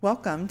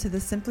Welcome to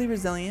the Simply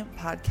Resilient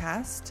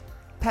podcast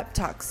pep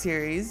talk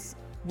series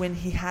when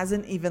he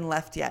hasn't even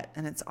left yet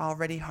and it's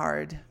already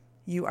hard.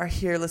 You are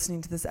here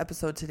listening to this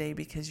episode today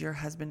because your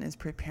husband is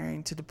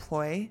preparing to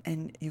deploy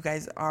and you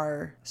guys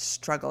are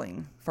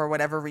struggling for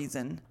whatever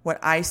reason. What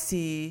I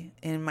see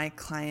in my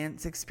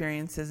clients'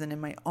 experiences and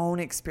in my own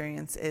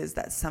experience is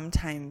that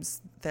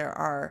sometimes there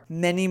are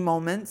many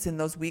moments in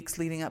those weeks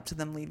leading up to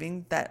them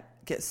leaving that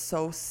get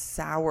so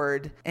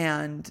soured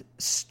and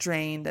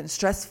strained and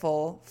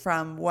stressful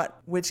from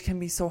which can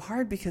be so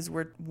hard because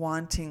we're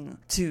wanting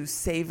to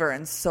savor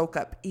and soak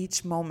up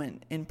each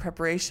moment in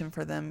preparation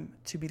for them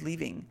to be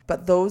leaving.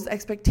 But those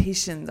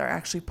expectations are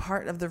actually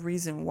part of the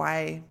reason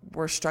why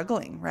we're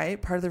struggling, right?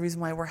 Part of the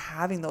reason why we're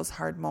having those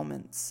hard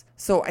moments.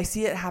 So I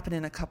see it happen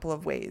in a couple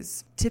of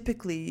ways.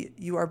 Typically,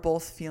 you are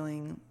both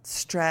feeling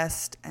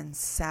stressed and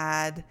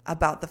sad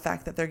about the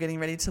fact that they're getting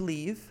ready to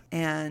leave.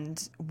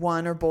 And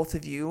one or both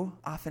of you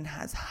often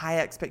has high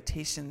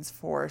expectations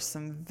for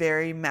some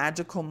very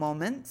magical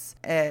moments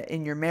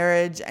in your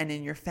marriage and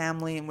in your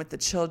family and with the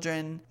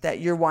children that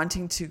you're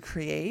wanting to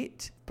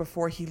create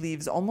before he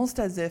leaves, almost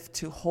as if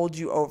to hold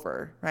you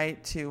over,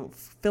 right? To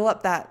fill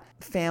up that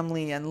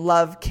family and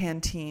love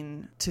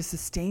canteen to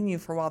sustain you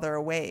for while they're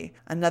away.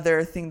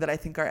 Another thing that I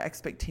think our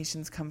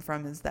expectations come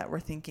from is that we're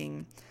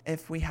thinking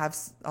if we have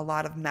a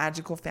lot of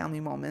magical family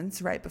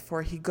moments right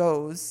before he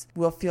goes,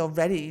 we'll feel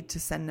ready to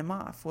send him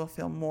off. We'll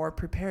feel more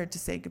prepared to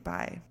say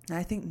goodbye. And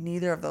I think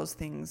neither of those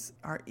things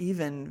are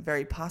even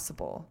very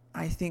possible.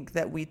 I think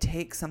that we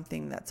take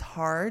something that's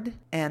hard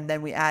and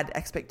then we add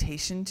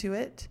expectation to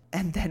it.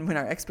 And then when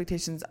our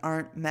expectations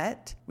aren't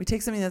met, we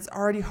take something that's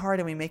already hard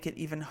and we make it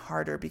even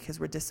harder because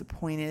we're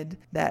disappointed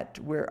that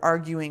we're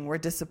arguing. We're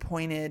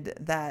disappointed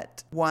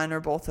that one or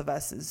both of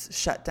us is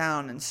shut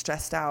down and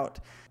stressed out.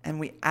 And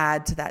we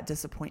add to that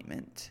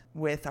disappointment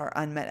with our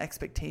unmet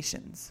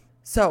expectations.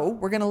 So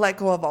we're going to let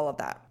go of all of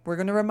that. We're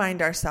going to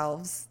remind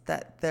ourselves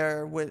that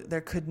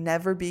there could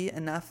never be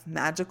enough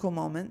magical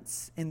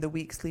moments in the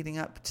weeks leading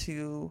up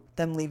to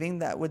them leaving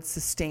that would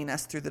sustain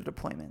us through the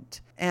deployment.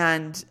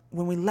 And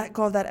when we let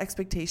go of that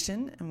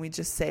expectation and we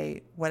just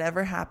say,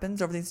 whatever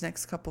happens over these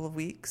next couple of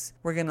weeks,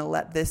 we're going to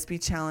let this be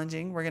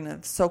challenging. We're going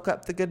to soak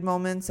up the good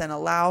moments and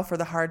allow for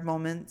the hard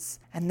moments.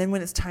 And then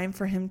when it's time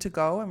for him to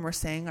go and we're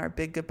saying our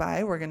big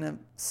goodbye, we're going to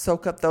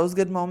soak up those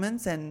good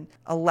moments and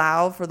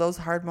allow for those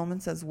hard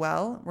moments as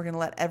well. We're going to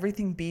let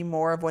everything be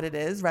more of what it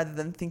is rather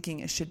than thinking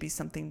it should be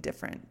something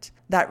different.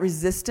 That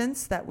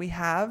resistance that we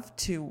have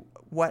to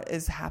what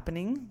is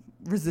happening,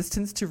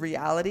 resistance to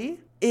reality,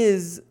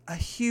 is a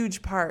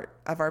huge part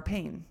of our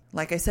pain.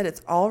 Like I said,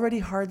 it's already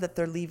hard that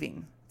they're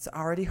leaving. It's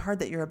already hard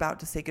that you're about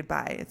to say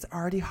goodbye. It's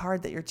already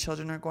hard that your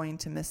children are going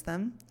to miss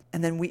them.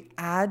 And then we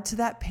add to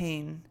that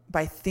pain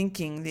by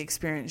thinking the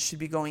experience should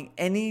be going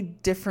any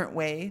different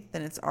way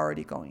than it's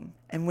already going.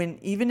 And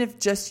even if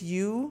just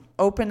you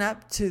open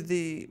up to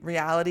the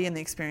reality and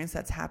the experience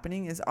that's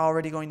happening is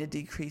already going to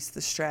decrease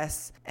the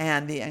stress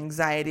and the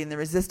anxiety and the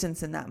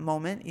resistance in that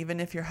moment, even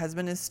if your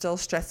husband is still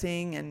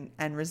stressing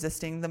and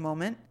resisting the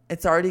moment,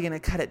 it's already going to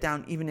cut it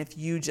down even if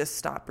you just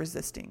stop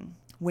resisting.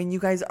 When you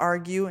guys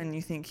argue and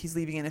you think he's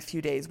leaving in a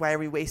few days, why are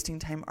we wasting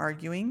time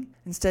arguing?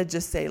 Instead,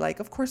 just say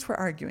of course we're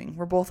arguing.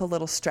 We're both a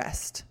little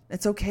stressed.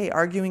 It's okay.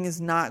 Arguing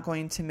is not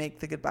going to make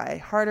the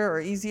goodbye harder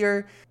or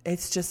easier.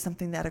 It's just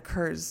something that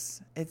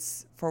occurs.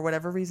 It's, for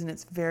whatever reason,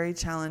 it's very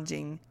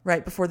challenging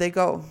right before they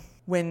go.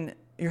 When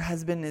your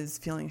husband is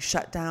feeling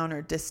shut down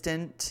or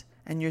distant,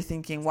 and you're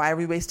thinking, why are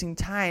we wasting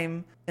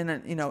time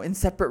in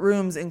separate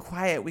rooms in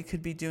quiet? We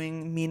could be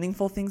doing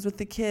meaningful things with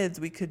the kids.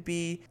 We could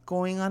be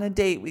going on a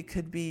date. We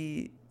could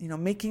be,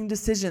 making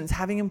decisions,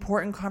 having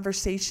important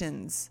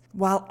conversations.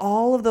 While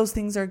all of those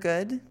things are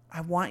good,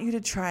 I want you to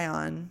try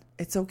on,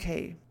 it's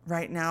okay.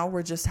 Right now,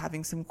 we're just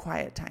having some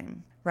quiet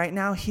time. Right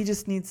now, he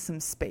just needs some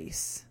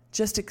space.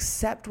 Just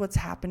accept what's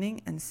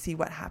happening and see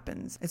what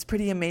happens. It's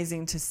pretty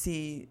amazing to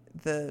see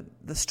the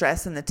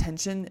stress and the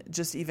tension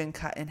just even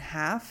cut in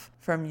half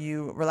from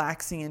you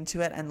relaxing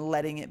into it and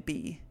letting it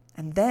be.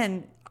 And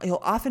then you'll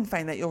often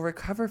find that you'll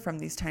recover from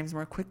these times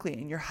more quickly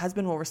and your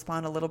husband will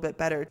respond a little bit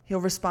better.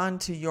 He'll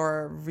respond to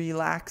your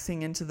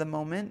relaxing into the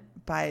moment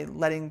by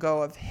letting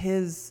go of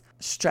his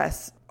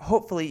stress,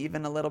 hopefully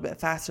even a little bit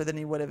faster than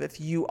he would have if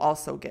you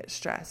also get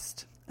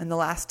stressed. And the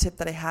last tip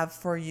that I have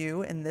for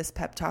you in this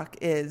pep talk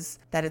is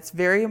that it's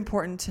very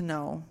important to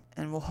know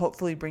and will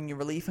hopefully bring you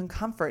relief and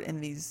comfort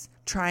in these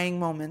trying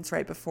moments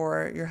right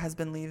before your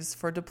husband leaves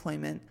for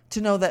deployment,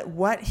 to know that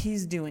what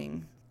he's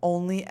doing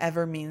only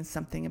ever means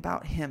something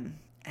about him.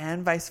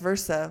 And vice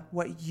versa,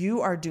 what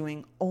you are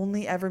doing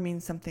only ever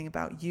means something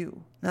about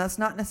you. Now, that's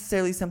not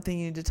necessarily something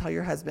you need to tell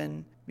your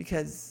husband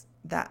because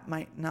that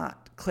might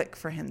not click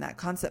for him. That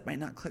concept might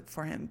not click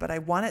for him. But I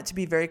want it to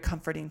be very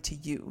comforting to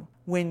you.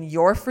 When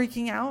you're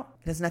freaking out,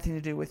 it has nothing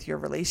to do with your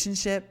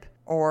relationship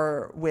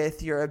or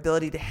with your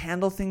ability to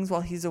handle things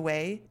while he's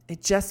away.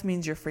 It just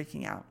means you're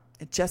freaking out.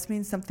 It just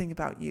means something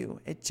about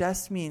you. It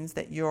just means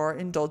that you're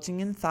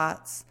indulging in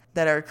thoughts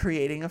that are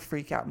creating a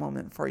freak out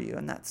moment for you.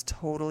 And that's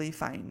totally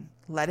fine.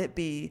 Let it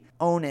be.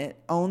 Own it.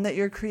 Own that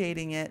you're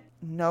creating it.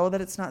 Know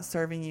that it's not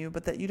serving you,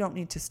 but that you don't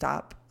need to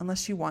stop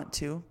unless you want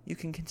to. You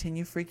can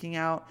continue freaking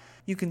out.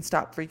 You can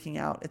stop freaking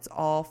out. It's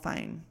all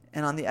fine.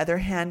 And on the other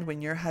hand,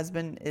 when your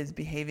husband is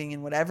behaving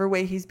in whatever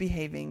way he's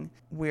behaving,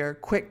 we're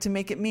quick to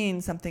make it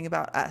mean something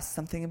about us,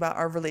 something about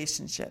our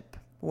relationship.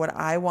 What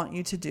I want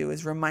you to do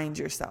is remind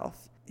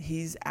yourself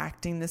he's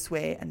acting this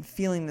way and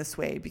feeling this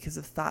way because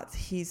of thoughts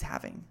he's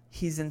having.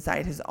 He's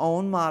inside his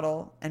own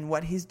model, and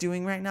what he's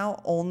doing right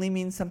now only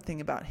means something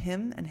about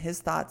him and his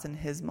thoughts and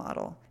his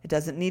model. It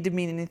doesn't need to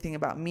mean anything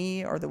about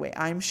me or the way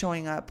I'm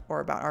showing up or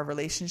about our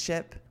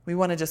relationship. We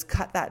want to just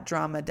cut that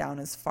drama down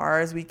as far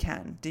as we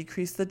can,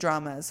 decrease the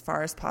drama as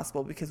far as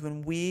possible, because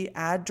when we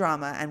add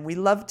drama, and we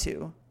love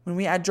to, when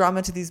we add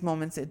drama to these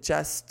moments, it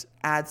just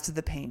adds to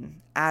the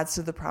pain, adds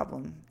to the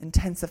problem,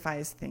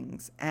 intensifies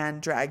things,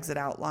 and drags it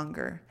out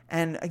longer.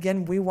 And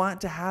again, we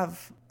want to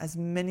have as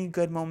many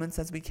good moments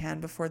as we can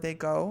before they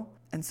go.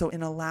 And so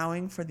in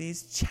allowing for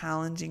these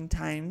challenging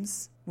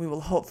times, we will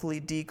hopefully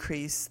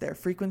decrease their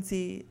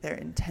frequency, their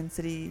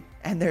intensity,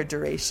 and their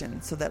duration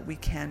so that we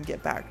can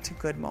get back to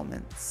good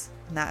moments.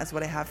 And that is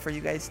what I have for you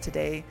guys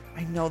today.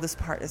 I know this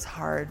part is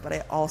hard, but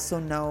I also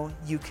know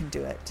you can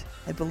do it.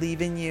 I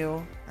believe in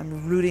you.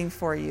 I'm rooting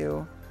for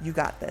you. You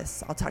got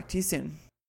this. I'll talk to you soon.